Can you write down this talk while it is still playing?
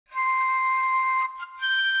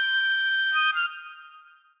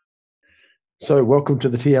So welcome to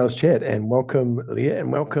the Teahouse chat, and welcome Leah,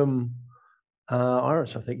 and welcome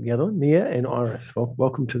Iris. I think the other one, Leah and Iris.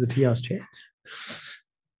 Welcome to the Teahouse chat.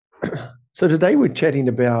 So today we're chatting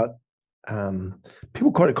about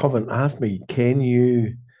people quite often ask me,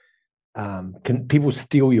 can people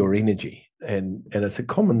steal your energy? And it's a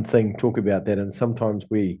common thing to talk about that, and sometimes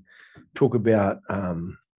we talk about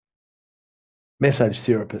massage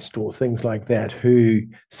therapist or things like that who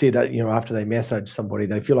said that after they massage somebody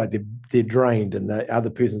they feel like they're drained, and the other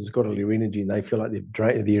person's got all their energy and they feel like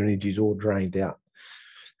their energy's all drained out.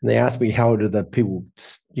 And they asked me, how do the people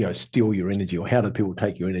steal your energy, or how do people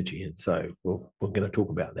take your energy? And so we're going to talk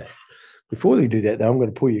about that. Before we do that though, I'm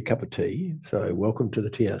going to pour you a cup of tea. So welcome to the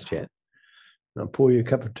Tea House chat. I'll pour you a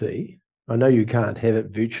cup of tea. I know you can't have it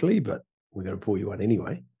virtually, but we're going to pour you one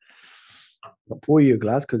anyway. I'll pour you a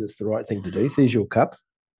glass because it's the right thing to do. So there's your cup.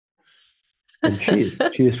 And cheers.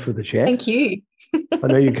 Cheers for the chat. Thank you. I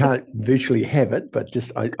know you can't virtually have it, but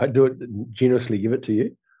just I do it, generously give it to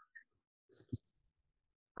you.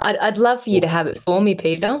 I'd love for you to have it for me,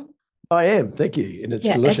 Peter. I am, thank you. And it's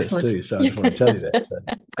Yeah, delicious excellent. too. So I just want to tell you that.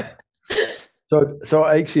 So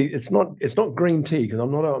actually it's not green tea, because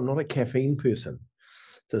I'm not a caffeine person.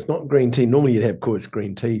 So it's not green tea. Normally you'd have, of course,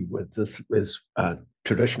 green tea with this is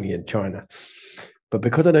traditionally in China. But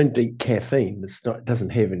because I don't eat caffeine, it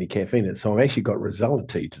doesn't have any caffeine in it. So I've actually got Rosella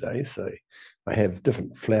tea today. So I have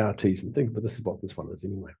different flower teas and things, but this is what this one is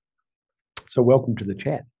anyway. So welcome to the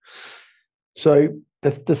chat. So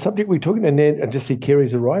the subject we're talking about now, I just see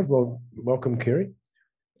Kerry's arrived. Well, welcome, Kerry.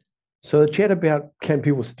 So the chat about, can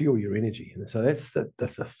people steal your energy? And so that's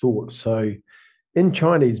the thought. So in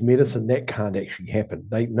Chinese medicine, that can't actually happen.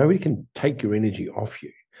 Nobody can take your energy off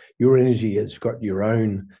you. Your energy has got your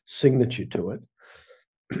own signature to it.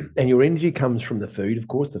 And your energy comes from the food, of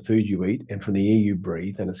course, the food you eat, and from the air you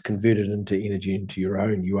breathe, and it's converted into energy into your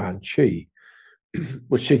own yuan qi,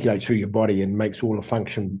 which circulates through your body and makes all the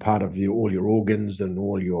function part of all your organs and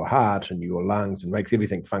all your heart and your lungs, and makes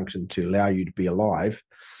everything function to allow you to be alive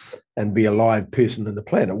and be a live person on the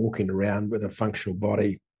planet, walking around with a functional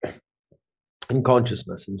body and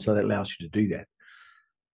consciousness. And so that allows you to do that.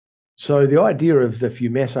 So the idea of, if you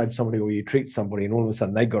massage somebody or you treat somebody and all of a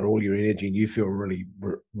sudden they got all your energy and you feel really,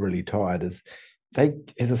 really tired, is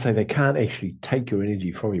as I say, they can't actually take your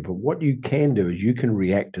energy from you. But what you can do is you can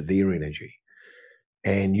react to their energy,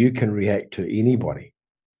 and you can react to anybody.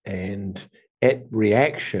 And at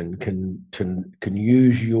reaction can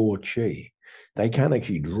use your chi. They can't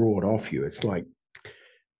actually draw it off you. It's like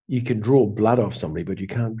you can draw blood off somebody, but you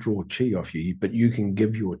can't draw chi off you. But you can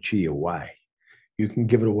give your chi away. You can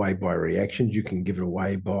give it away by reactions. You can give it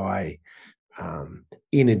away by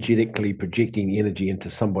energetically projecting energy into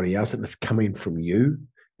somebody else that is coming from you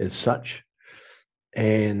as such.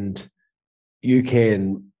 And you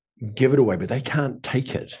can give it away, but they can't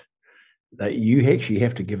take it. You actually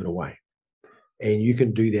have to give it away. And you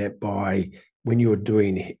can do that by, when you're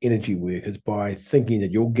doing energy work, is by thinking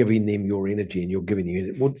that you're giving them your energy and you're giving them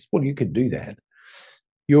energy. Well, you can do that.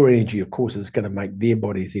 Your energy, of course, is going to make their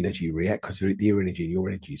body's energy react, because their energy and your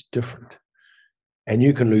energy is different. And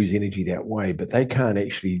you can lose energy that way, but they can't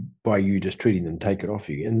actually, by you just treating them, take it off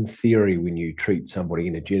you. In theory, when you treat somebody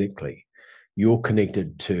energetically, you're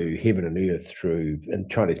connected to heaven and earth through, in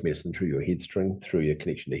Chinese medicine, through your head string, through your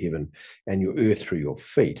connection to heaven, and your earth through your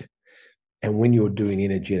feet. And when you're doing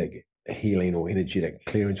energetic healing or energetic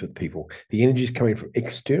clearance with people, the energy is coming from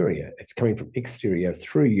exterior. It's coming from exterior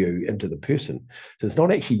through you into the person. So it's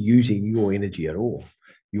not actually using your energy at all.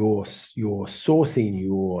 You're sourcing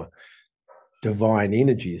your divine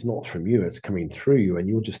energy is not from you, it's coming through you, and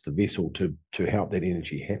you're just the vessel to help that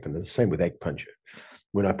energy happen. And the same with acupuncture.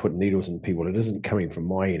 When I put needles in people, it isn't coming from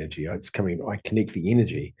my energy. I connect the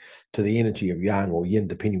energy to the energy of yang or yin,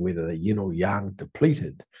 depending whether they're yin or yang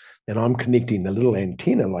depleted. And I'm connecting the little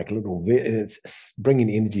antenna, like it's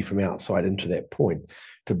bringing energy from outside into that point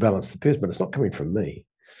to balance the person, but it's not coming from me.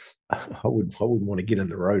 I wouldn't want to get in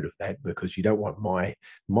the road of that, because you don't want my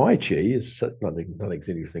chi is nothing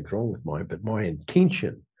anything's wrong with mine, but my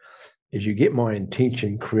intention is, you get my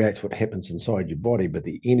intention creates what happens inside your body, but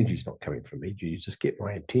the energy is not coming from me. You just get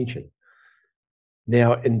my intention.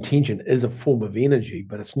 Now, intention is a form of energy,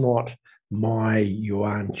 but it's not my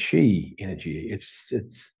yuan qi energy.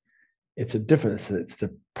 It's a difference. It's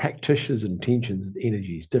the practitioner's intentions.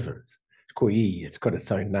 Energy is different. It's Caughey. It's got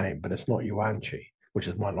its own name, but it's not yuan qi, which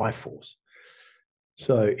is my life force.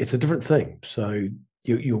 So it's a different thing. So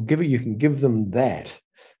you can give them that,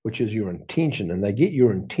 which is your intention, and they get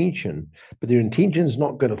your intention, but their intention's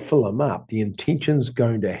not going to fill them up. The intention's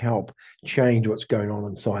going to help change what's going on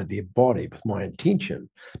inside their body with my intention.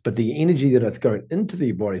 But the energy that it's going into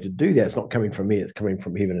their body to do that is not coming from me, it's coming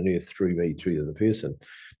from heaven and earth through me, through the person.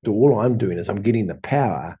 So all I'm doing is I'm getting the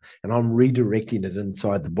power and I'm redirecting it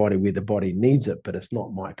inside the body where the body needs it, but it's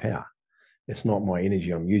not my power. It's not my energy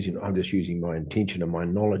I'm using. I'm just using my intention and my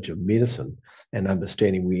knowledge of medicine and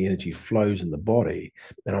understanding where energy flows in the body.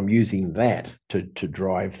 And I'm using that to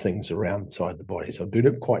drive things around inside the body. So I'm doing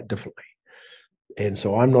it quite differently. And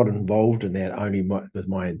so I'm not involved in that, only with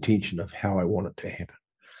my intention of how I want it to happen.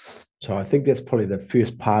 So I think that's probably the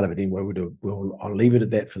first part of it. Anyway, I'll leave it at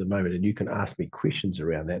that for the moment. And you can ask me questions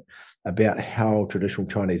around that, about how traditional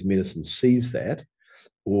Chinese medicine sees that,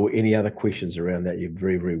 or any other questions around that. You're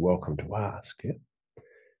very, very welcome to ask. Yeah.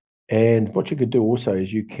 And what you could do also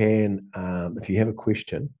is you can, if you have a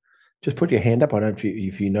question, just put your hand up. I don't know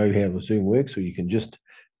if you know how the Zoom works, or you can just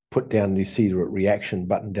put down, you see the reaction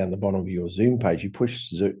button down the bottom of your Zoom page. You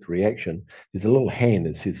push reaction. There's a little hand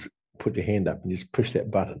that says put your hand up, and just push that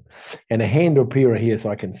button. And a hand will appear here so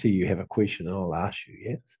I can see you have a question, and I'll ask you.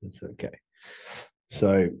 Yes, it's okay.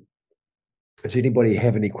 So does anybody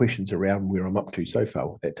have any questions around where I'm up to so far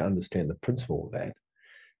with that, to understand the principle of that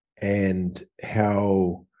and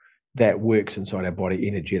how that works inside our body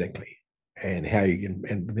energetically, and how you can,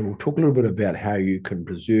 and then we'll talk a little bit about how you can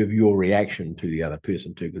preserve your reaction to the other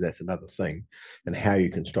person too, because that's another thing, and how you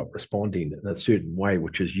can stop responding in a certain way,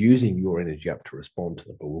 which is using your energy up to respond to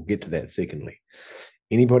them. But we'll get to that secondly.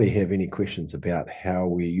 Anybody have any questions about how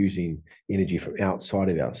we're using energy from outside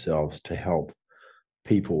of ourselves to help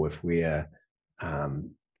people if we're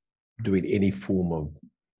doing any form of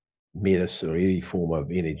medicine or any form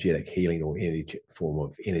of energetic healing, or any form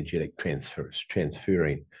of energetic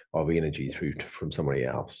transferring of energy through from somebody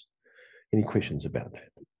else? Any questions about that?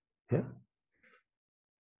 Yeah.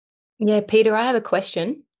 Yeah, Peter, I have a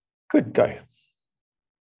question. Good, go.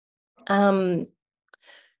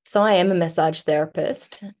 So I am a massage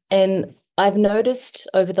therapist, and I've noticed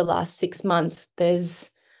over the last 6 months, there's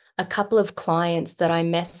a couple of clients that I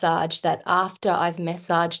massage that after I've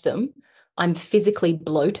massaged them, I'm physically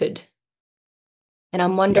bloated. And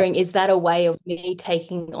I'm wondering, is that a way of me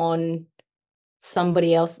taking on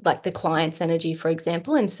somebody else, like the client's energy, for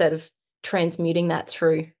example, instead of transmuting that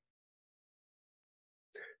through?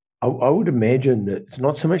 I would imagine that it's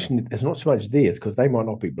not so much theirs, because they might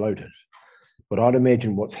not be bloated. But I'd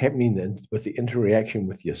imagine what's happening then with the interaction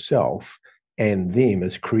with yourself and them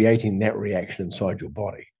is creating that reaction inside your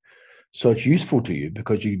body. So it's useful to you,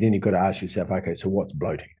 because you've got to ask yourself, okay, so what's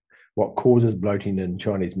bloating? What causes bloating in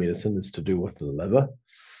Chinese medicine is to do with the liver,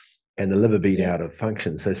 and the liver being out of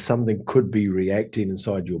function. So something could be reacting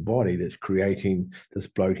inside your body that's creating this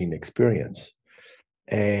bloating experience.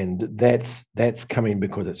 And that's coming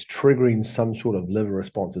because it's triggering some sort of liver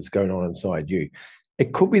response that's going on inside you.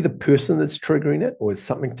 It could be the person that's triggering it, or it's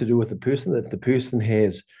something to do with the person. If the person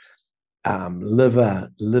has liver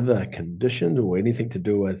conditions, or anything to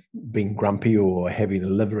do with being grumpy or having a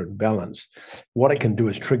liver imbalance, what it can do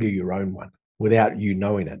is trigger your own one without you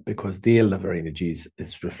knowing it, because their liver energy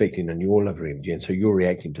is reflecting on your liver energy, and so you're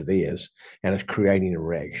reacting to theirs, and it's creating a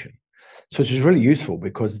reaction. So it's just really useful,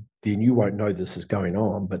 because then you won't know this is going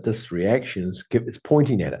on, but this reaction is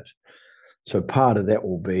pointing at it. So part of that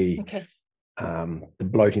will be the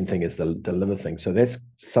bloating thing is the liver thing. So that's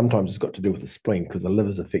sometimes it's got to do with the spleen, because the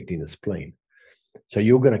liver's affecting the spleen. So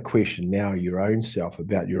you're going to question now your own self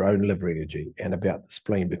about your own liver energy and about the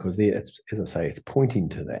spleen, because there, as I say, it's pointing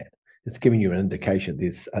to that. It's giving you an indication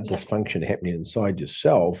there's a dysfunction happening inside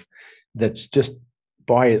yourself that's just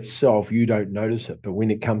by itself, you don't notice it. But when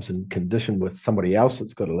it comes in condition with somebody else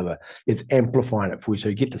that's got a liver, it's amplifying it for you. So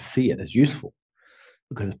you get to see it as useful,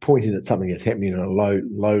 because it's pointing at something that's happening at a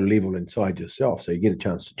low level inside yourself. So you get a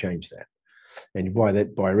chance to change that. And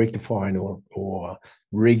by rectifying or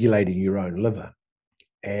regulating your own liver,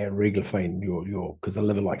 and regulating your because the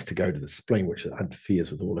liver likes to go to the spleen, which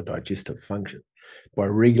interferes with all the digestive function. By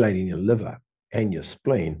regulating your liver and your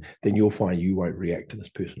spleen, then you'll find you won't react to this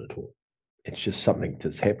person at all. It's just something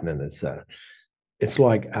that's happening. It's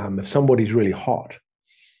like if somebody's really hot,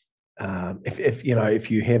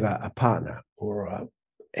 if you have a partner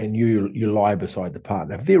and you lie beside the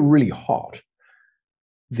partner, if they're really hot,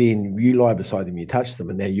 then you lie beside them, you touch them,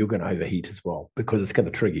 and now you're going to overheat as well, because it's going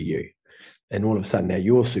to trigger you. And all of a sudden now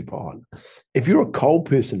you're super hot. If you're a cold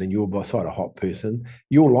person and you're beside a hot person,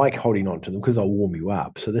 you'll like holding on to them because they'll warm you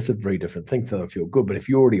up. So that's a very different thing. So they'll feel good. But if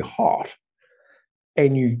you're already hot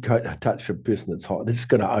and you touch a person that's hot, this is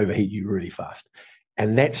going to overheat you really fast.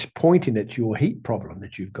 And that's pointing at your heat problem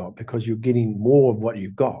that you've got, because you're getting more of what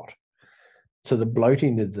you've got. So the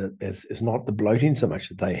bloating is not the bloating so much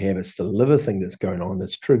that they have, it's the liver thing that's going on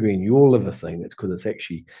that's triggering your liver thing. That's because it's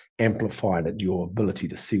actually amplified at your ability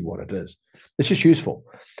to see what it is. It's just useful.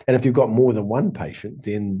 And if you've got more than one patient,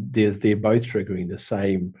 then they're both triggering the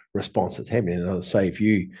same response that's happening. And I'll say, if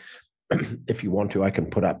you want to, I can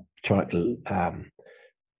put up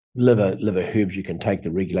liver herbs you can take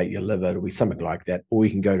to regulate your liver. It'll be something like that. Or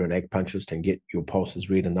you can go to an acupuncturist and get your pulses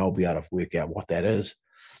read, and they'll be able to work out what that is.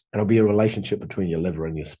 And it'll be a relationship between your liver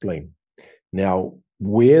and your spleen. Now,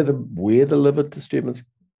 where the liver disturbance,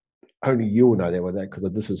 only you'll know that with that,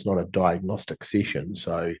 because this is not a diagnostic session.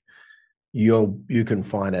 So you can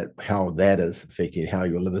find out how that is affecting, how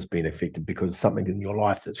your liver's been affected, because something in your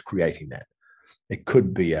life that's creating that. It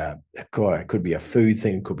could be a food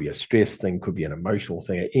thing, could be a stress thing, could be an emotional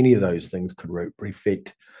thing. Any of those things could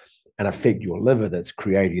affect your liver that's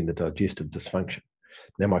creating the digestive dysfunction.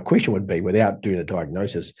 Now, my question would be, without doing a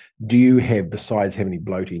diagnosis, do you have, besides having any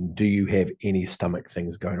bloating, do you have any stomach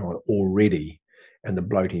things going on already? And the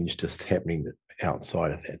bloating is just happening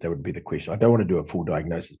outside of that. That would be the question. I don't want to do a full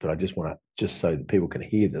diagnosis, but I just want to, just so that people can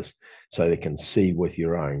hear this, so they can see with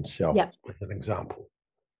your own self, with an example.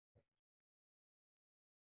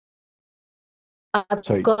 I've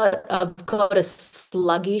got a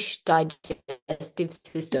sluggish digestive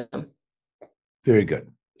system. Very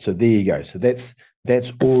good. So there you go. So that's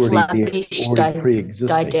already there, already pre-existing.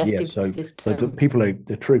 Digestive system. So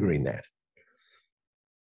they're triggering that.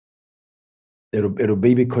 It'll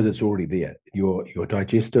be because it's already there. Your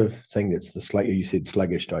digestive thing, that's the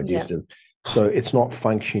sluggish digestive. Yeah. So it's not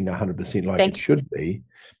functioning 100% like it should be.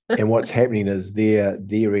 And what's happening is their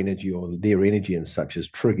energy and such is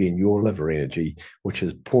triggering your liver energy, which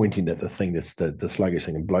is pointing at the thing that's the sluggish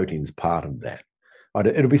thing, and bloating is part of that.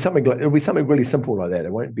 It'll be something really simple like that.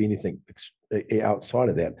 It won't be anything outside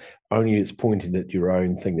of that. Only it's pointing at your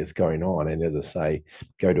own thing that's going on. And as I say,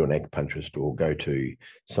 go to an acupuncturist or go to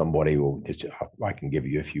somebody, or I can give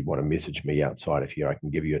you, if you want to message me outside of here, I can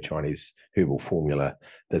give you a Chinese herbal formula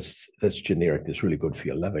that's generic, that's really good for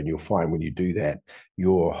your liver. And you'll find when you do that,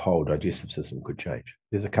 your whole digestive system could change.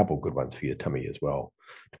 There's a couple of good ones for your tummy as well,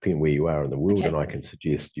 depending where you are in the world. Okay. And I can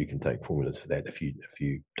suggest you can take formulas for that if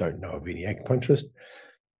you don't know of any acupuncturist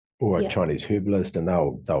or a Chinese herbalist, and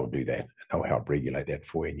they'll do that. They'll help regulate that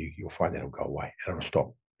for you, and you'll find that it'll go away, and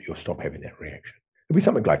you'll stop having that reaction. It'll be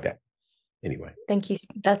something like that. Anyway. Thank you.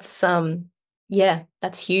 That's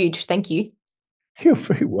that's huge. Thank you. You're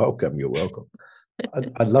very welcome. You're welcome.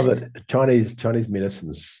 I love it. Chinese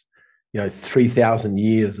medicine's, 3,000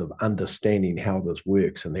 years of understanding how this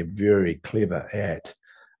works, and they're very clever at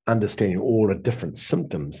understanding all the different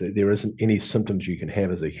symptoms. There isn't any symptoms you can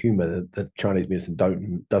have as a human that Chinese medicine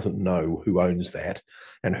doesn't know who owns that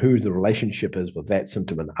and who the relationship is with that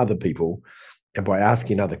symptom and other people. And by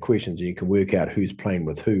asking other questions, you can work out who's playing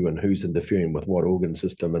with who and who's interfering with what organ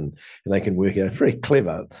system, and they can work out. Very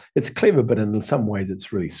clever. It's clever, but in some ways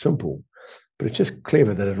it's really simple. But it's just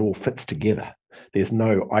clever that it all fits together. There's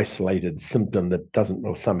no isolated symptom that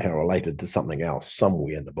doesn't somehow related to something else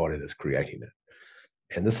somewhere in the body that's creating it.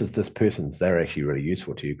 And this person's, they're actually really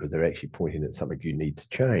useful to you because they're actually pointing at something you need to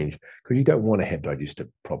change, because you don't want to have digestive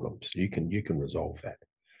problems. You can resolve that.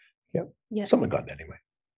 Yeah. Something like that anyway.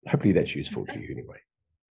 Hopefully that's useful to you anyway.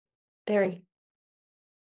 Very.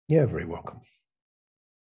 Yeah, very welcome.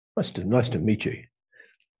 Nice to meet you.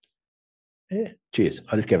 Yeah. Cheers.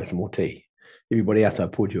 I just gave us some more tea. Everybody else, I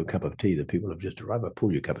poured you a cup of tea. The people have just arrived. I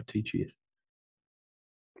poured you a cup of tea. Cheers.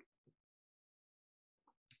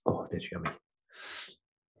 Oh, that's yummy.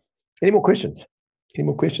 Any more questions? Any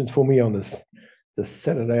more questions for me on this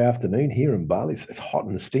Saturday afternoon here in Bali? It's hot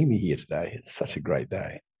and steamy here today. It's such a great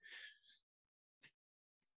day.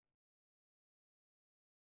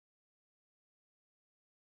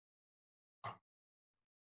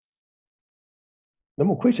 No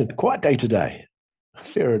more questions. Quiet day today.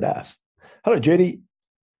 Fair enough. Hello, Judy.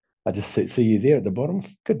 I just see you there at the bottom.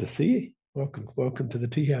 Good to see you. Welcome to the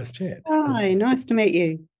Teahouse chat. Hi, nice to meet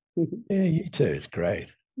you. Yeah, you too. It's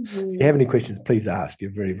great. If you have any questions, please ask. You're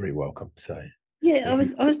very, very welcome. So yeah,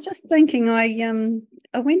 I was just thinking. I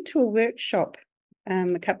went to a workshop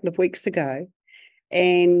a couple of weeks ago,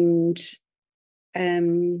 and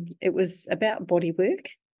it was about body work,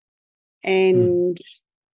 and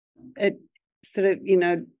it sort of,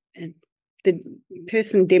 the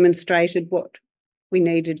person demonstrated what we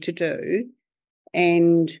needed to do,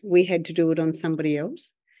 and we had to do it on somebody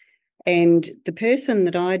else. And the person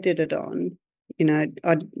that I did it on,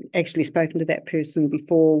 I'd actually spoken to that person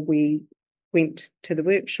before we went to the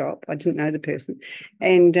workshop. I didn't know the person,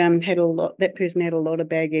 and that person had a lot of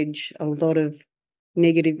baggage, a lot of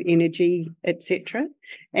negative energy, etc.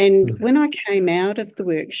 And when I came out of the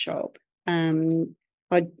workshop,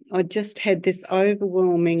 I just had this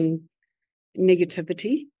overwhelming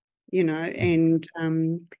negativity, and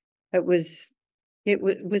it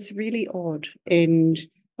was really odd. And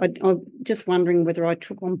I'm just wondering whether I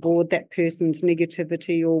took on board that person's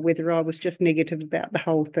negativity or whether I was just negative about the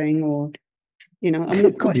whole thing, or I'm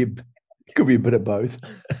not quite. Could be a bit of both.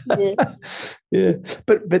 Yeah. Yeah.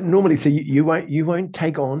 But normally, so you won't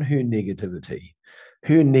take on her negativity.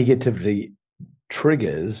 Her negativity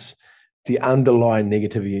triggers the underlying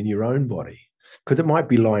negativity in your own body, because it might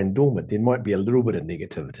be lying dormant. There might be a little bit of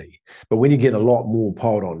negativity, but when you get a lot more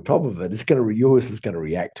piled on top of it, yours is going to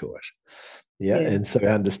react to it. Yeah. And so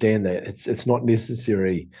I understand that it's not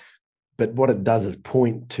necessary, but what it does is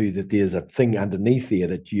point to that there's a thing underneath there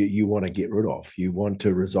that you want to get rid of. You want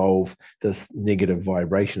to resolve this negative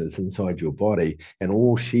vibration that's inside your body. And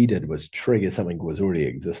all she did was trigger something that was already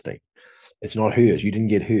existing. It's not hers. You didn't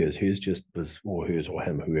get hers. Hers just was, or hers or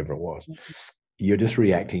him, whoever it was. You're just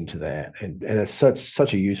reacting to that. And it's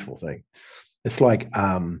such a useful thing. It's like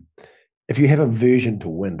if you have aversion to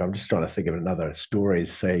wind, I'm just trying to think of another story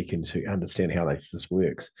so you can understand how this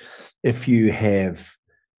works. If you have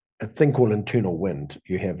a thing called internal wind,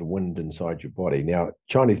 you have wind inside your body. Now,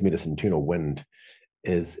 Chinese medicine, internal wind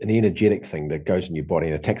is an energetic thing that goes in your body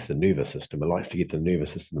and attacks the nervous system. It likes to get the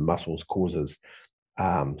nervous system, the muscles, causes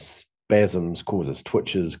spasms, causes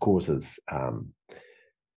twitches, causes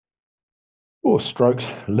strokes.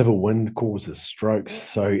 Liver wind causes strokes.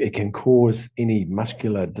 So it can cause any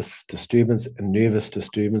muscular disturbance and nervous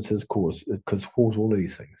disturbances, cause all of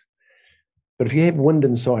these things. But if you have wind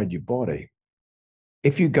inside your body,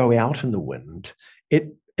 if you go out in the wind,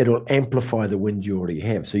 it'll amplify the wind you already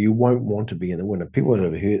have. So you won't want to be in the wind. If people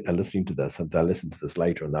are listening to this, and they'll listen to this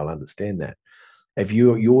later and they'll understand that. If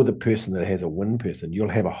you're the person that has a wind person, you'll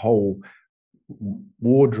have a whole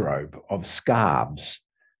wardrobe of scarves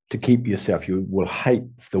to keep yourself. You will hate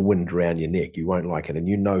the wind around your neck. You won't like it. And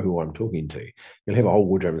you know who I'm talking to. You'll have a whole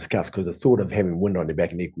wardrobe of scarves because the thought of having wind on your back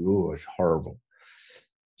and neck, is horrible.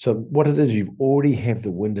 So what it is, you already have the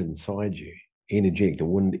wind inside you. Energetic, the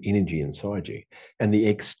wind energy inside you, and the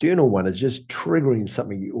external one is just triggering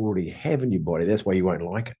something you already have in your body. That's why you won't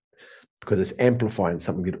like it, because it's amplifying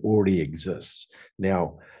something that already exists.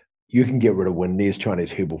 Now, you can get rid of wind. There's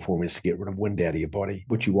Chinese herbal formulas to get rid of wind out of your body,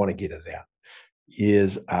 but you want to get it out.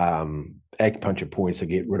 Here's acupuncture points to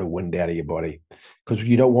get rid of wind out of your body, because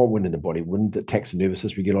you don't want wind in the body. Wind attacks the nervous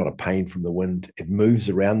system. You get a lot of pain from the wind. It moves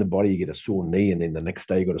around the body. You get a sore knee, and then the next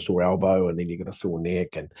day you got a sore elbow, and then you got a sore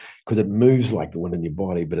neck, and because it moves like the wind in your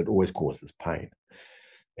body, but it always causes pain.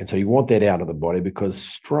 And so you want that out of the body, because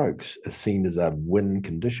strokes are seen as a wind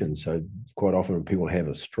condition. So quite often when people have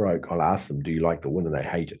a stroke, I'll ask them, do you like the wind? And they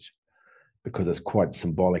hate it, because it's quite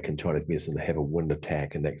symbolic in Chinese medicine to have a wind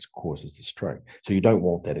attack, and that causes the stroke. So you don't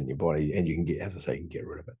want that in your body, and you can get, as I say, you can get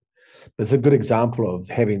rid of it. But it's a good example of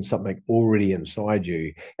having something already inside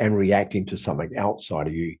you and reacting to something outside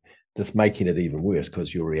of you that's making it even worse,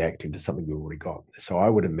 because you're reacting to something you already got. So I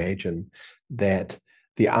would imagine that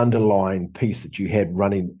the underlying piece that you had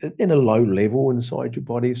running in a low level inside your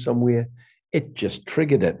body somewhere, it just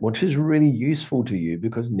triggered it, which is really useful to you,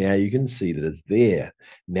 because now you can see that it's there.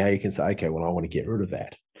 Now you can say, okay, well, I want to get rid of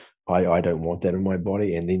that. I don't want that in my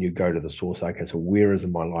body. And then you go to the source. Okay, so where is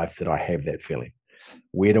in my life that I have that feeling?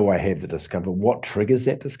 Where do I have the discomfort? What triggers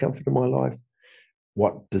that discomfort in my life?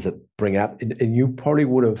 What does it bring up? And you probably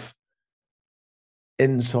would have,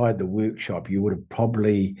 inside the workshop, you would have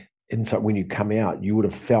probably, inside when you come out, you would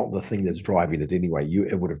have felt the thing that's driving it anyway.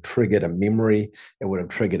 It would have triggered a memory. It would have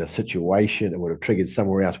triggered a situation. It would have triggered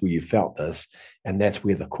somewhere else where you felt this. And that's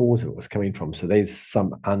where the cause of it was coming from. So there's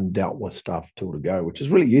some undealt with stuff still to go, which is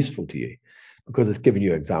really useful to you, because it's giving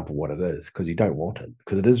you an example of what it is, because you don't want it,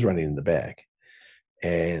 because it is running in the back.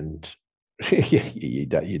 And you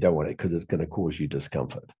don't want it, because it's going to cause you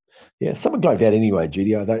discomfort. Yeah, something like that anyway,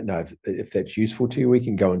 Judy. I don't know if that's useful to you. We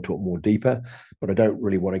can go into it more deeper, but I don't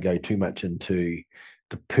really want to go too much into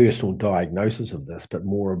the personal diagnosis of this, but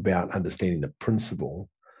more about understanding the principle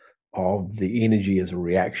of the energy as a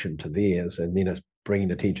reaction to theirs, and then it's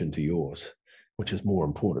bringing attention to yours, which is more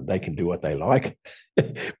important. They can do what they like,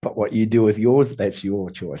 but what you do with yours, that's your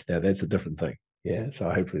choice. Now, that's a different thing. Yeah, so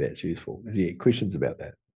hopefully that's useful. Yeah, questions about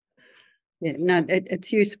that? Yeah, no,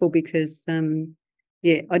 it's useful because,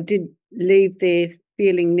 I did leave there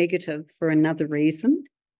feeling negative for another reason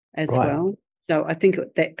as well. So I think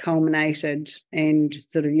that culminated and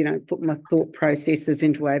sort of, put my thought processes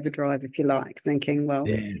into overdrive, if you like, thinking, well,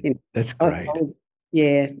 Yeah, that's I great.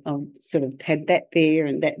 I sort of had that there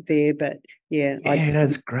and that there, but yeah, Yeah,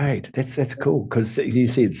 that's great. That's cool, because you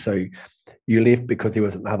said so you left because there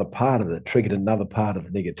was another part of it that triggered another part of the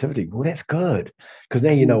negativity. Well, that's good, because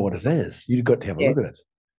now you know what it is. You've got to have a yeah, look at it.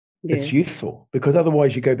 yeah, It's useful, because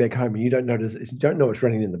otherwise you go back home and you don't notice, you don't know what's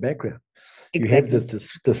running in the background. You have exactly.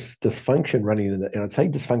 this dysfunction running in and I'd say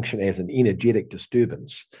dysfunction as an energetic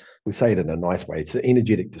disturbance. We say it in a nice way. It's an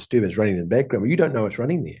energetic disturbance running in the background, but you don't know it's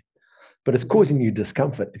running there. But it's causing you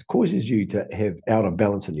discomfort. It causes you to have out of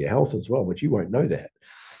balance in your health as well, which you won't know that.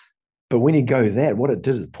 But when you go that, what it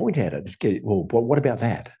did is point at it. Well, what about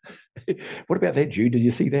that? What about that, Jude? Did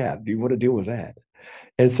you see that? Do you want to deal with that?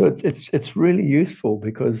 And so it's really useful,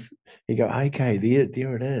 because you go, okay,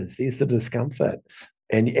 there it is. There's the discomfort.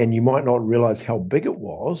 And you might not realize how big it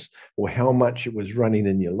was or how much it was running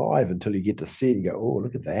in your life until you get to see it and go, oh,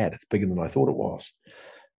 look at that. It's bigger than I thought it was.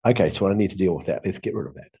 Okay, so I need to deal with that. Let's get rid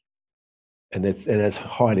of that. And that's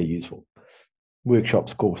highly useful.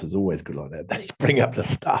 Workshops, courses, always good like that. They bring up the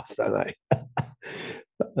stuff, don't they?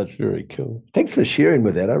 That's very cool. Thanks for sharing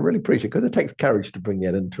with that. I really appreciate it, because it takes courage to bring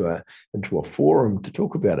that into a forum to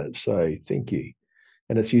talk about it. So thank you.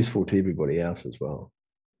 And it's useful to everybody else as well.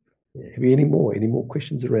 Yeah. Have you any more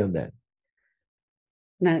questions around that?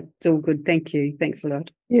 No, it's all good. Thank you. Thanks a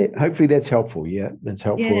lot. Yeah, hopefully that's helpful. Yeah, that's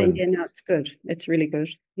helpful. Yeah, And yeah, no, it's good. It's really good.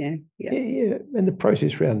 Yeah, yeah. yeah, and the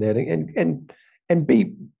process around that, and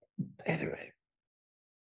be anyway.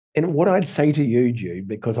 And what I'd say to you, Jude,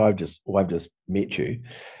 because I've just met you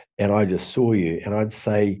and I just saw you, and I'd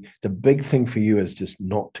say the big thing for you is just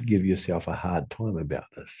not to give yourself a hard time about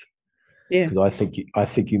this, Yeah. because I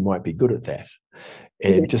think you might be good at that. Yeah.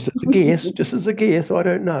 And just as a guess, I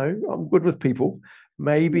don't know. I'm good with people.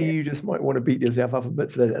 Maybe Yeah. you just might want to beat yourself up a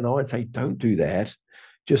bit for that. And I would say, don't do that.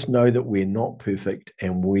 Just know that we're not perfect,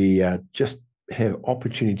 and we just have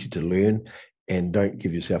opportunity to learn, and don't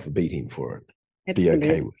give yourself a beating for it. Be Absolutely.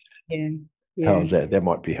 okay with it. Yeah. Yeah. How's that? That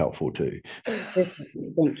might be helpful too.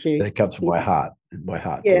 Definitely. Thank you. That comes from my heart to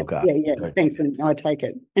Yeah, look yeah, after. yeah. Thanks, and I take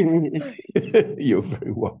it. You're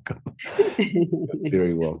very welcome. You're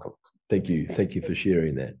very welcome. Thank you. Thank you for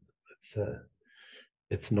sharing that.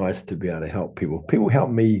 It's nice to be able to help people. People help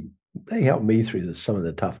me. They help me through some of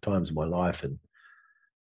the tough times of my life,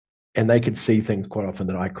 and they could see things quite often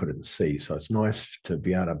that I couldn't see. So it's nice to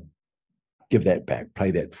be able to give that back,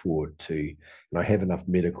 play that forward to. And I have enough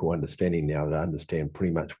medical understanding now that I understand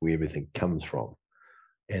pretty much where everything comes from,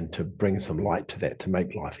 and to bring some light to that, to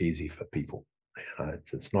make life easy for people.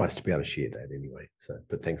 It's nice to be able to share that anyway. So,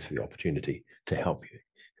 but thanks for the opportunity to help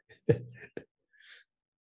you.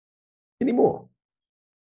 Any more?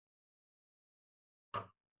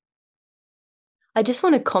 I just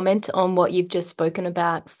want to comment on what you've just spoken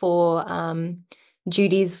about for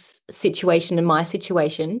Judy's situation and my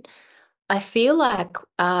situation. I feel like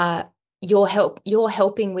you're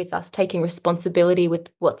helping with us taking responsibility with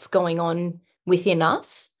what's going on within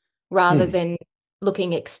us, rather than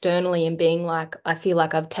looking externally and being like, I feel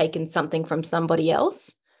like I've taken something from somebody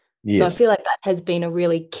else. Yes. So I feel like that has been a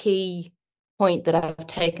really key point that I've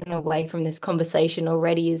taken away from this conversation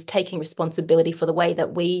already, is taking responsibility for the way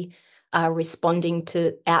that we are responding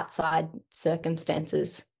to outside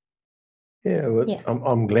circumstances. Yeah, well, yeah.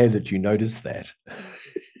 I'm glad that you noticed that.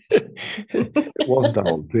 It was done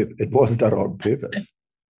on purpose. It was done on purpose.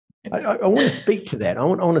 I want to speak to that. I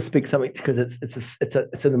want to speak something, because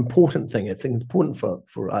it's an important thing. It's important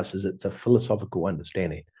for us, as it's a philosophical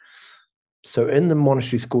understanding. So in the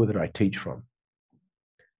monastery school that I teach from,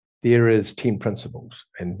 there is 10 principles,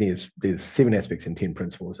 and there's 7 aspects in 10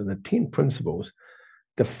 principles. And the 10 principles,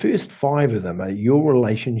 the first 5 of them are your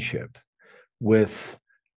relationship with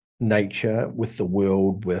nature, with the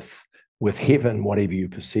world, with heaven, whatever you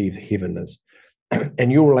perceive heaven is,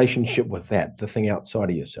 and your relationship with that, the thing outside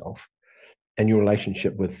of yourself, and your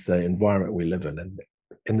relationship with the environment we live in.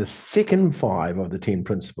 And the second 5 of the 10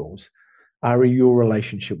 principles are your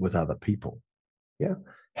relationship with other people. Yeah,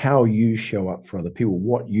 how you show up for other people,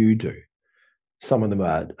 what you do. Some of them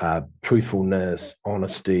are truthfulness,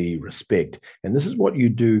 honesty, respect, and this is what you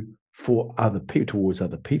do for other people, towards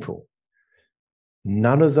other people.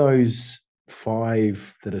 None of those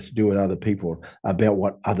 5 that are to do with other people are about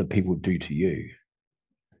what other people do to you.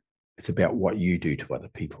 It's about what you do to other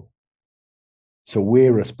people. So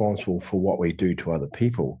we're responsible for what we do to other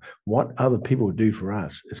people. What other people do for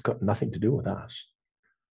us, it's got nothing to do with us.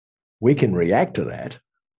 We can react to that,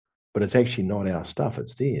 but it's actually not our stuff,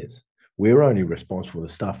 it's theirs. We're only responsible for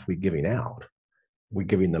the stuff we're giving out. we're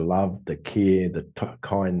giving the love, the care, the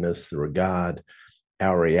kindness, the regard,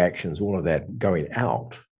 our reactions, all of that going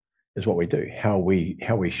out is what we do. How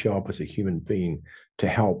we show up as a human being to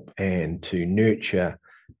help and to nurture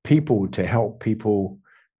people, to help people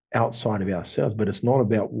outside of ourselves. But it's not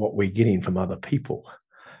about what we're getting from other people.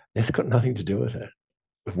 That's got nothing to do with it.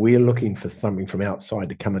 If we're looking for something from outside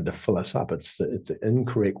to come in to fill us up, it's an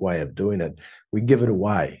incorrect way of doing it. We give it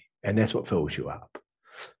away, and that's what fills you up.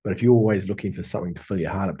 But if you're always looking for something to fill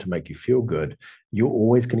your heart up to make you feel good, you're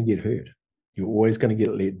always going to get hurt. You're always going to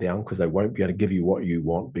get let down because they won't be able to give you what you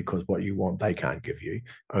want, because what you want, they can't give you.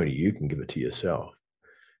 Only you can give it to yourself.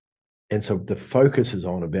 And so the focus is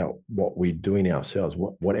on about what we're doing ourselves,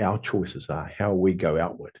 what our choices are, how we go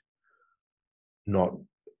outward, not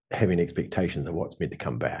having expectations of what's meant to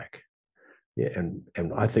come back. Yeah,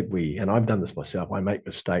 and I think and I've done this myself, I make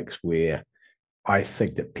mistakes where I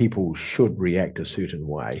think that people should react a certain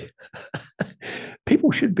way.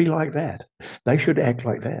 People should be like that. They should act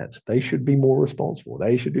like that. They should be more responsible.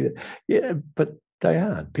 They should do that. Yeah, but they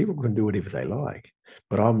aren't. People can do whatever they like.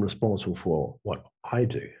 But I'm responsible for what I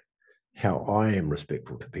do, how I am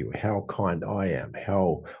respectful to people, how kind I am,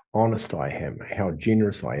 how honest I am, how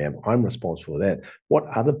generous I am. I'm responsible for that. What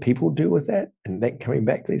other people do with that, and that coming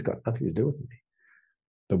back to me, has got nothing to do with me.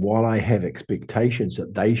 But while I have expectations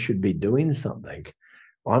that they should be doing something,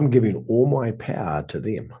 I'm giving all my power to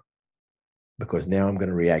them, because now I'm going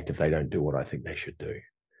to react if they don't do what I think they should do.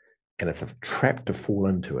 And it's a trap to fall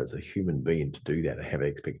into as a human being, to do that, to have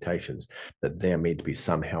expectations that they're meant to be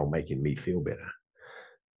somehow making me feel better.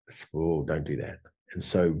 Oh, don't do that. And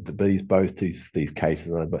so both these cases,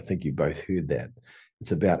 and I think you both heard that,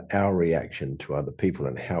 it's about our reaction to other people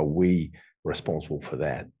and how we are responsible for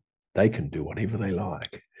that. They can do whatever they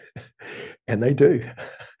like. And they do.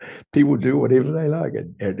 People do whatever they like.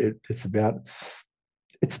 And it's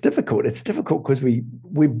difficult. It's difficult because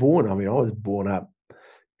we're born, I was born up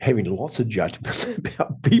having lots of judgment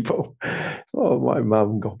about people. Oh, my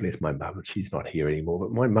mum, God bless my mum, she's not here anymore,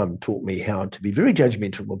 but my mum taught me how to be very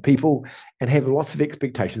judgmental of people and have lots of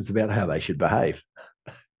expectations about how they should behave.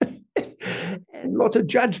 And lots of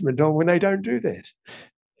judgment on when they don't do that.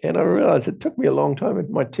 And I realized it took me a long time. And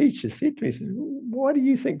my teacher said to me, said, why do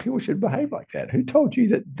you think people should behave like that? Who told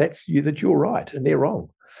you that you're right and they're wrong?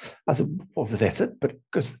 I said, well, that's it. But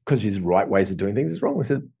because there's right ways of doing things is wrong. I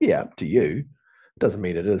said, yeah, up to you. Doesn't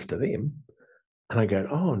mean it is to them. And I go,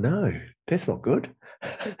 oh, no, that's not good.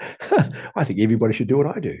 I think everybody should do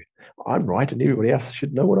what I do. I'm right and everybody else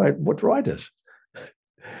should know what right is.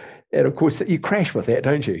 And of course, you crash with that,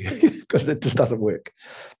 don't you? Because it just doesn't work,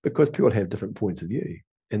 because people have different points of view.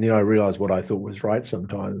 And then I realized what I thought was right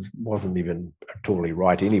sometimes wasn't even totally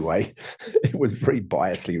right anyway. It was very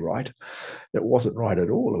biasly right. It wasn't right at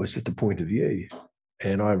all. It was just a point of view.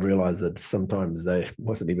 And I realized that sometimes they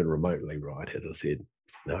wasn't even remotely right. As I said,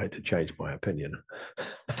 I had to change my opinion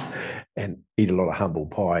and eat a lot of humble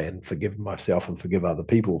pie and forgive myself and forgive other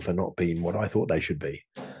people for not being what I thought they should be,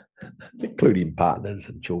 including partners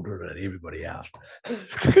and children and everybody else.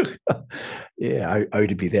 Yeah, I owe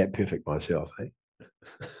to be that perfect myself. Eh?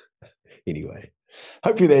 Anyway,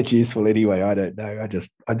 hopefully that's useful. Anyway, I don't know.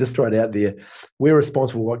 I just throw it out there. We're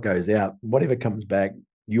responsible for what goes out. Whatever comes back,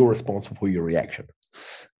 you're responsible for your reaction.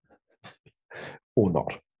 Or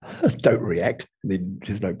not. Don't react, then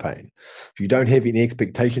there's no pain. If you don't have any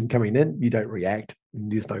expectation coming in, you don't react,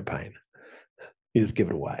 there's no pain. You just give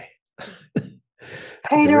it away.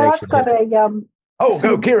 Peter, I've got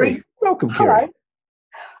go, Kerry. Welcome, hello. Kerry.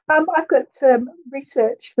 I've got some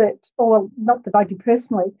research that, or not that I do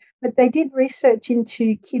personally, but they did research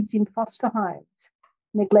into kids in foster homes,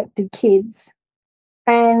 neglected kids.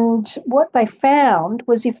 And what they found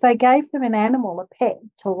was if they gave them an animal, a pet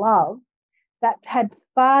to love, that had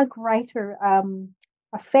far greater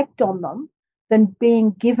effect on them than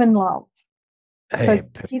being given love. So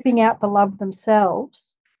giving out the love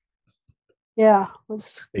themselves,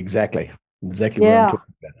 was exactly what I'm talking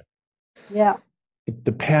about. Yeah.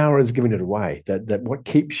 The power is giving it away. That what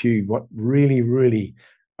keeps you, what really, really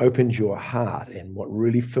opens your heart and what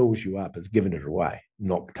really fills you up is giving it away,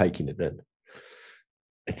 not taking it in.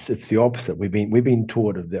 It's the opposite. We've been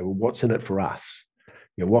taught of that. What's in it for us?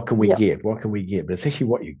 What can we get? What can we get? But it's actually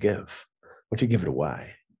what you give. What you give it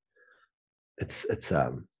away. It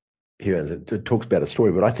talks about a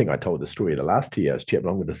story, but I think I told the story of the last Teahouse chat, but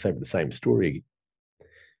I'm going to say the same story.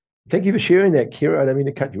 Thank you for sharing that, Kira. I don't mean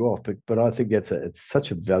to cut you off, but I think it's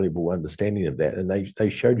such a valuable understanding of that. And they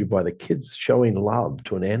showed you by the kids showing love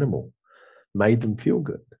to an animal made them feel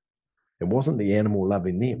good. It wasn't the animal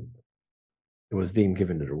loving them. It was them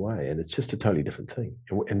giving it away. And it's just a totally different thing.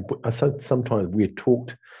 And sometimes we're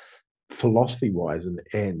taught philosophy-wise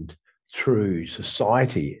and through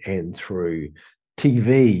society and through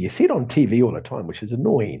TV. You see it on TV all the time, which is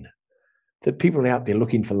annoying. That people are out there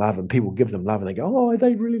looking for love and people give them love and they go, oh,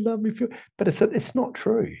 they really love me. But it's not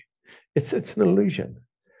true. It's an illusion.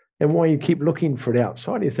 And why you keep looking for it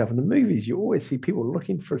outside yourself. In the movies, you always see people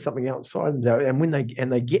looking for something outside themselves. And when they're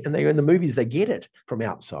in the movies, they get it from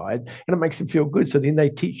outside and it makes them feel good. So then they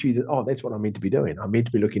teach you that, oh, that's what I'm meant to be doing. I'm meant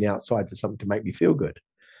to be looking outside for something to make me feel good.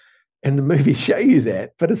 And the movies show you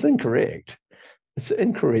that, but it's incorrect. It's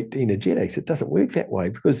incorrect energetics. It doesn't work that way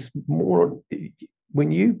because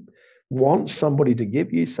when you want somebody to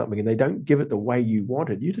give you something and they don't give it the way you want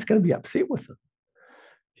it, you're just going to be upset with them.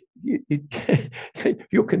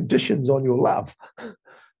 Your conditions on your love. You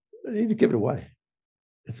need to give it away.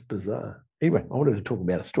 It's bizarre. Anyway, I wanted to talk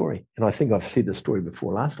about a story, and I think I've said this story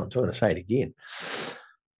before last time, so I'm going to say it again.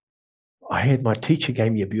 I had my teacher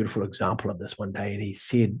gave me a beautiful example of this one day, and he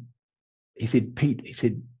said, Pete, he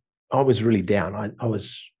said, I was really down. I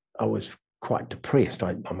was quite depressed.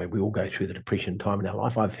 I mean, we all go through the depression time in our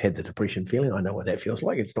life. I've had the depression feeling. I know what that feels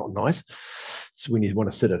like. It's not nice. It's when you want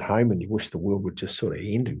to sit at home and you wish the world would just sort of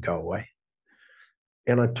end and go away.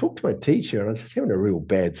 And I talked to my teacher and I was just having a real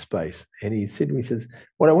bad space. And he said to me, he says,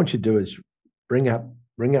 what I want you to do is bring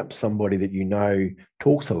up somebody that you know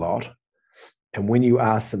talks a lot. And when you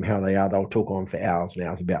ask them how they are, they'll talk on for hours and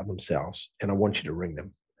hours about themselves. And I want you to ring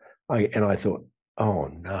them. And I thought, oh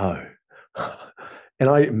no. And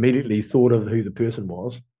I immediately thought of who the person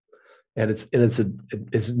was, and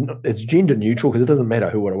it's gender neutral because it doesn't matter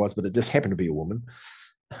who it was, but it just happened to be a woman.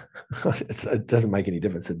 It doesn't make any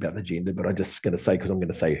difference about the gender, but I'm just going to say because I'm going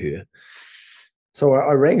to say her. So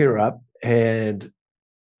I rang her up, and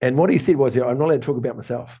what he said was, I'm not allowed to talk about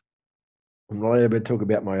myself. I'm not allowed to talk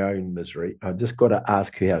about my own misery. I've just got to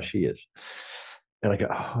ask her how she is. And I go,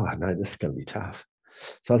 oh no, this is going to be tough.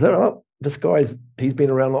 So I thought, oh, this he's been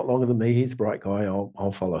around a lot longer than me. He's a bright guy.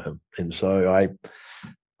 I'll follow him. And so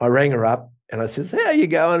I rang her up and I said, how are you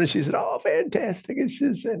going? And she said, oh, fantastic.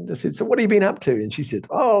 And I said, so what have you been up to? And she said,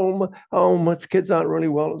 my kids aren't really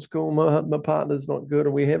well at school. My partner's not good.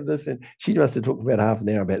 And we have this. And she must have talked about half an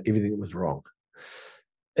hour about everything that was wrong.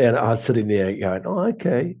 And I was sitting there going, oh,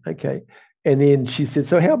 okay. And then she said,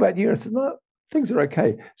 so how about you? I said, no, things are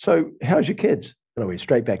okay. So how's your kids? And I went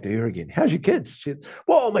straight back to her again. How's your kids? She said,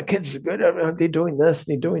 well, my kids are good. They're doing this,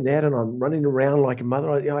 they're doing that, and I'm running around like a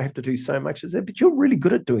mother. I have to do so much. I said, but you're really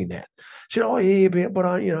good at doing that. She said, oh, yeah, but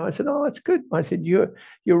I said, oh, it's good. I said, you're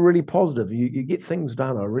really positive. You get things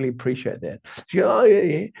done. I really appreciate that. She said, oh,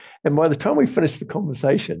 yeah. And by the time we finished the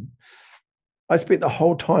conversation, I spent the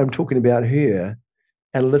whole time talking about her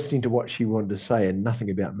and listening to what she wanted to say and nothing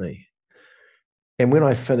about me. And when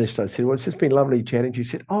I finished, I said, well, it's just been lovely chatting. She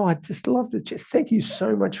said, oh, I just love the chat. Thank you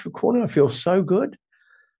so much for calling. I feel so good.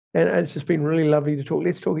 And it's just been really lovely to talk.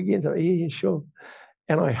 Let's talk again. So, yeah, sure.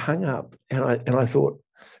 And I hung up and I thought,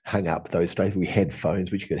 hung up those days, we had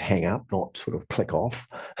phones which you could hang up, not sort of click off.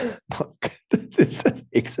 Just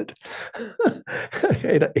exit. I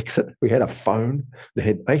had an exit. We had a phone.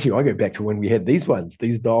 Actually, I go back to when we had these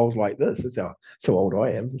dials like this. That's how old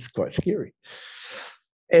I am. It's quite scary.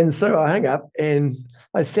 And so I hung up and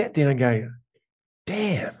I sat there and go,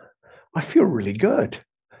 damn, I feel really good.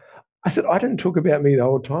 I said, I didn't talk about me the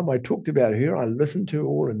whole time. I talked about her. I listened to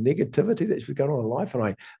all the negativity that she's going on in life.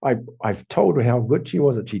 And I've told her how good she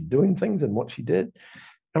was at she doing things and what she did.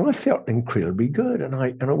 And I felt incredibly good. And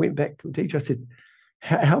I went back to the teacher. I said,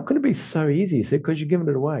 how can it be so easy? He said, because you're giving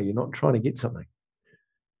it away. You're not trying to get something.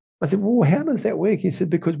 I said, well, how does that work? He said,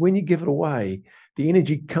 because when you give it away, the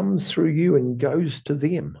energy comes through you and goes to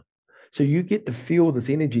them. So you get to feel this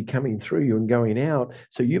energy coming through you and going out.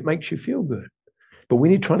 So it makes you feel good. But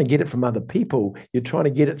when you're trying to get it from other people, you're trying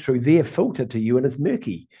to get it through their filter to you and it's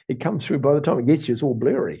murky. It comes through by the time it gets you, it's all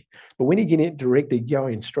blurry. But when you get it directly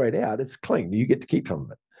going straight out, it's clean. You get to keep some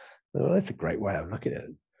of it. Well, that's a great way of looking at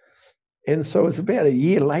it. And so it's about a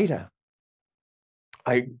year later,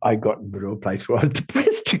 I got into a place where I was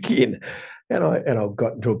depressed again. And I've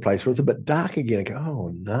got into a place where it's a bit dark again. I go,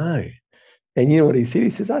 oh no. And you know what he said? He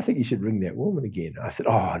says, I think you should ring that woman again. I said,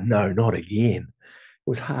 oh no, not again. It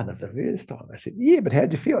was harder the first time. I said, yeah, but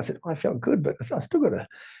how'd you feel? I said, I felt good, but I still got to.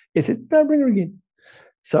 He said, no, ring her again.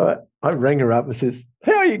 So I rang her up and says,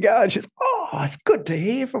 how are you going? She says, oh, it's good to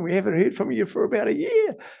hear from you. We haven't heard from you for about a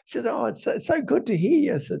year. She said, oh, it's so good to hear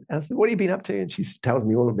you. I said, what have you been up to? And she tells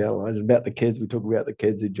me all about the kids. We talk about the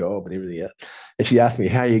kids, their job and everything else. And she asked me,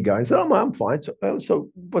 how are you going? I said, oh, I'm fine. So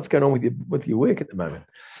what's going on with your work at the moment?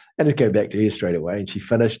 And just go back to her straight away. And she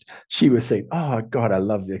finished. She was saying, oh, God, I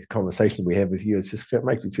love the conversation we have with you. It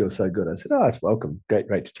makes me feel so good. I said, oh, it's welcome.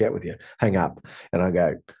 Great to chat with you. Hang up. And I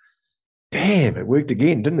go, damn, it worked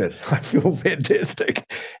again, didn't it? I feel fantastic.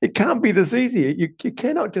 It can't be this easy. You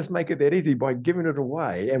cannot just make it that easy by giving it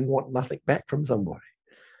away and want nothing back from somebody.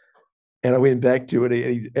 And I went back to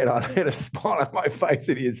it, and I had a smile on my face,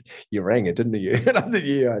 and he says, you rang it, didn't you? And I said,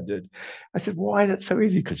 yeah, I did. I said, why is it so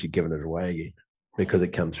easy? Because you're giving it away again, because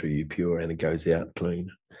it comes through you pure and it goes out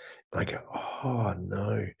clean. And I go, oh,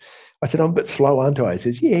 no. I said, I'm a bit slow, aren't I? He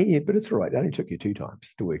says, yeah, but it's all right. It only took you 2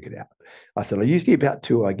 times to work it out. I said, I usually about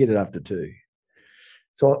 2, I get it after 2.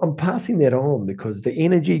 So I'm passing that on because the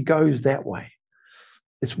energy goes that way.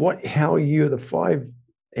 It's how you're the 5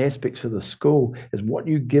 aspects of the school is what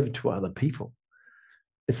you give to other people.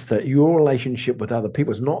 It's your relationship with other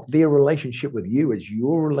people. It's not their relationship with you. It's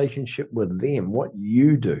your relationship with them, what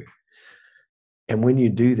you do. And when you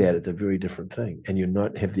do that, it's a very different thing. And you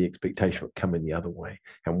not have the expectation of it coming the other way.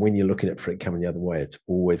 And when you're looking at it for it coming the other way, it's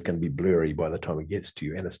always going to be blurry by the time it gets to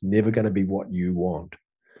you. And it's never going to be what you want,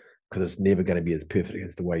 because it's never going to be as perfect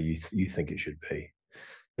as the way you think it should be.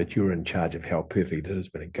 But you're in charge of how perfect it is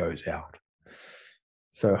when it goes out.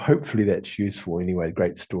 So hopefully that's useful. Anyway,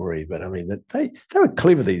 great story. But I mean, they were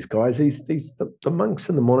clever, these guys. The monks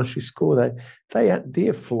in the monastery school,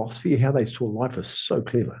 their philosophy, how they saw life, is so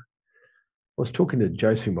clever. I was talking to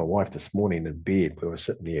Josephine, my wife, this morning in bed. We were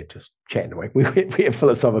sitting there just chatting away. We have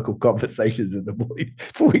philosophical conversations in the morning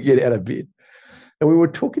before we get out of bed, and we were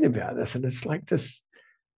talking about this. And it's like this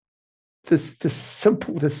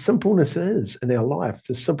simpleness is in our life.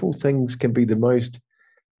 The simple things can be the most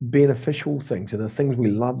beneficial things and the things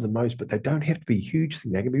we love the most, but they don't have to be huge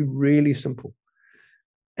things. They can be really simple.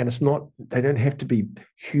 And they don't have to be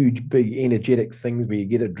huge, big, energetic things where you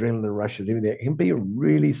get adrenaline rushes, everything. It can be a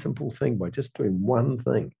really simple thing by just doing one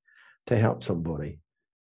thing to help somebody,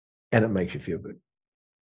 and it makes you feel good.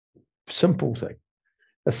 Simple thing.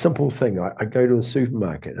 A simple thing. I go to a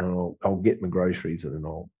supermarket and I'll get my groceries and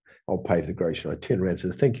I'll pay for the groceries. I turn around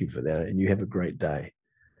and say, thank you for that, and you have a great day.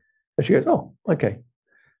 And she goes, oh, okay.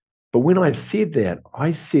 But when I said that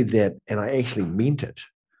and I actually meant it.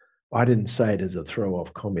 I didn't say it as a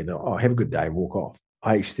throw-off comment. Oh, have a good day, walk off.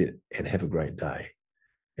 I actually said, and have a great day.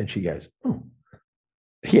 And she goes, oh,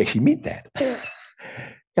 he actually meant that.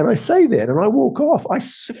 And I say that and I walk off. I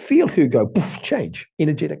feel her go, poof, change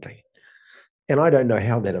energetically. And I don't know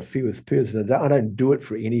how that feels person. I don't do it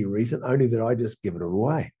for any reason, only that I just give it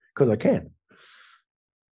away because I can.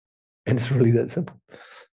 And it's really that simple.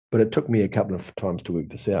 But it took me a couple of times to work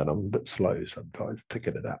this out. I'm a bit slow sometimes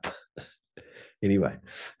picking it up. Anyway,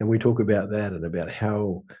 and we talk about that and about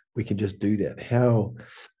how we can just do that.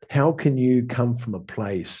 How can you come from a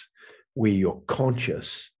place where you're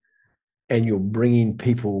conscious and you're bringing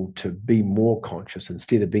people to be more conscious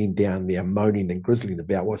instead of being down there moaning and grizzling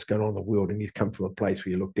about what's going on in the world, and you come from a place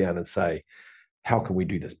where you look down and say, how can we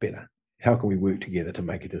do this better? How can we work together to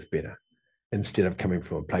make it this better? Instead of coming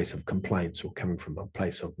from a place of complaints or coming from a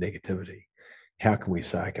place of negativity, how can we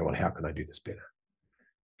say, okay, well, how can I do this better?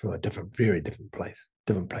 From a very different place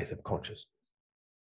of consciousness.